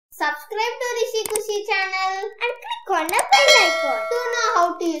Subscribe to Rishi Kushi channel and click on the bell icon to know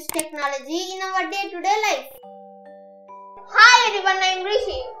how to use technology in our day-to-day life. Hi everyone, I am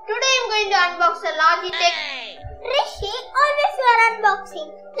Rishi. Today I am going to unbox a Logitech. Rishi, always you are unboxing.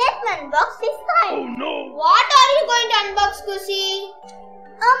 Let's unbox this time. Oh no! What are you going to unbox, Kushi?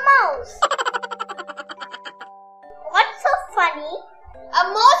 A mouse. What's so funny? A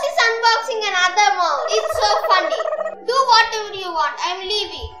mouse is unboxing another mouse. It's so funny. Do whatever you want. I am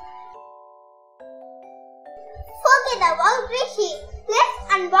leaving. Forget about Rishi. Let's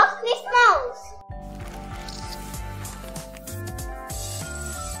unbox this mouse.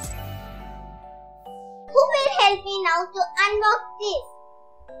 Who will help me now to unbox this?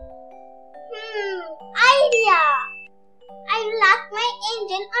 Idea. I will ask my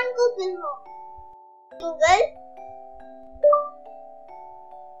angel on Google Home. Google,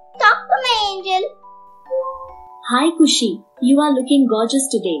 talk to my angel. Hi Kushi, you are looking gorgeous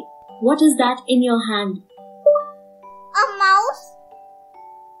today. What is that in your hand? A mouse.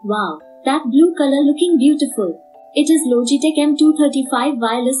 Wow, that blue color looking beautiful. It is Logitech M235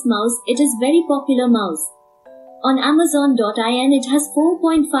 wireless mouse. It is very popular mouse. On Amazon.in it has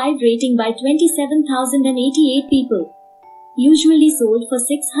 4.5 rating by 27,088 people. Usually sold for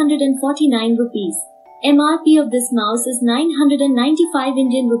 649 rupees. MRP of this mouse is 995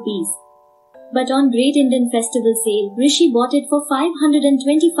 Indian rupees. But on Great Indian Festival sale, Rishi bought it for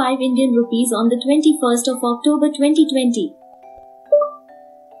 525 Indian rupees on the 21st of October 2020.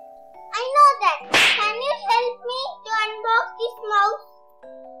 I know that. Can you help me to unbox this mouse?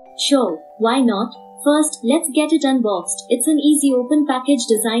 Sure, why not? First, let's get it unboxed. It's an easy open package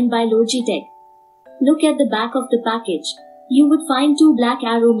designed by Logitech. Look at the back of the package. You would find two black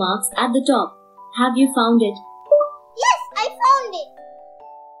arrow marks at the top. Have you found it? Yes, I found it.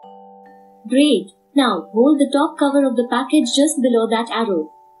 Great. Now, hold the top cover of the package just below that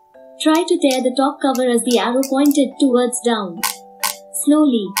arrow. Try to tear the top cover as the arrow pointed towards down.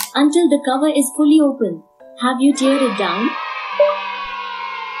 Slowly, until the cover is fully open. Have you teared it down?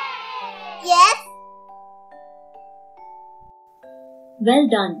 Yes. Well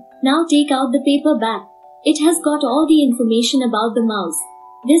done. Now take out the paper back. It has got all the information about the mouse.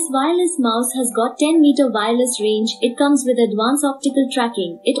 This wireless mouse has got 10-meter wireless range. It comes with advanced optical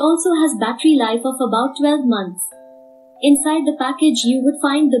tracking. It also has battery life of about 12 months. Inside the package you would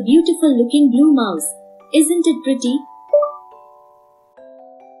find the beautiful looking blue mouse. Isn't it pretty?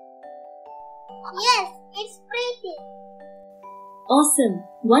 Yes, it's pretty. Awesome.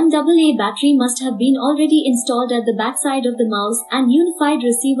 One AA battery must have been already installed at the backside of the mouse, and unified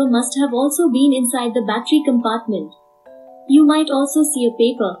receiver must have also been inside the battery compartment. You might also see a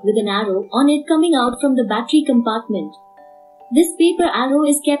paper with an arrow on it coming out from the battery compartment. This paper arrow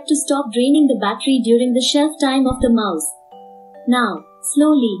is kept to stop draining the battery during the shelf time of the mouse. Now,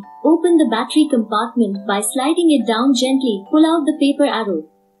 slowly, open the battery compartment by sliding it down gently. Pull out the paper arrow.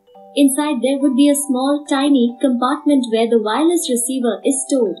 Inside there would be a small, tiny compartment where the wireless receiver is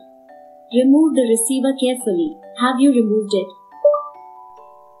stored. Remove the receiver carefully. Have you removed it?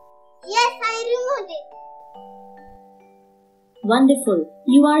 Yes, I removed it. Wonderful.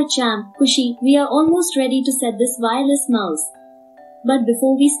 You are a champ, Kushi. We are almost ready to set this wireless mouse. But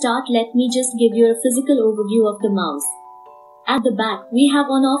before we start, let me just give you a physical overview of the mouse. At the back, we have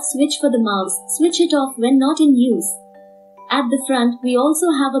on-off switch for the mouse. Switch it off when not in use. At the front, we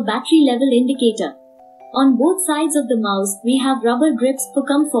also have a battery level indicator. On both sides of the mouse, we have rubber grips for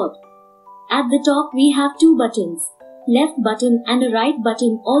comfort. At the top, we have two buttons. Left button and a right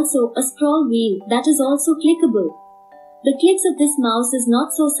button, also a scroll wheel that is also clickable. The clicks of this mouse is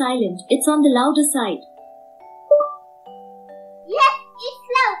not so silent, it's on the louder side. Yes, it's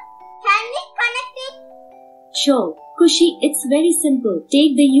loud. Can we connect it? Sure, Kushi, it's very simple.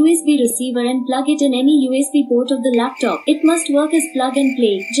 Take the USB receiver and plug it in any USB port of the laptop. It must work as plug and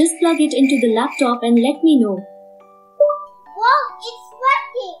play. Just plug it into the laptop and let me know. Wow, it's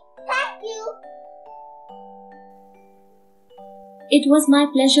working. Thank you. It was my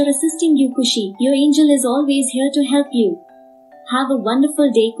pleasure assisting you, Kushi. Your angel is always here to help you. Have a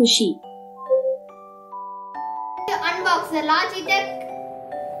wonderful day, Kushi. To unbox the Logitech.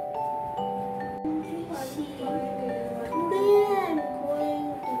 Today I'm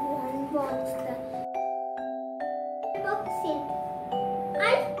going to unbox the unboxing.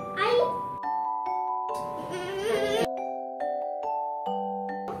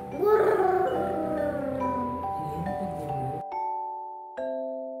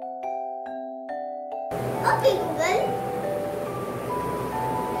 Okay, Google.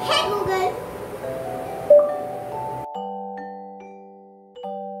 Hey, Google.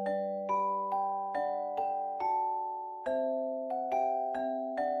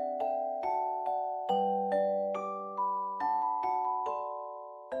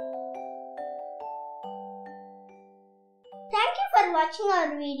 Thank you for watching our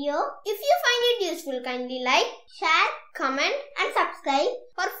video. If you find it useful, kindly like, share, comment and subscribe.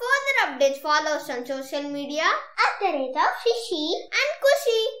 For further updates, follow us on social media at the rate of Rishi and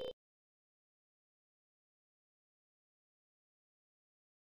Kushi.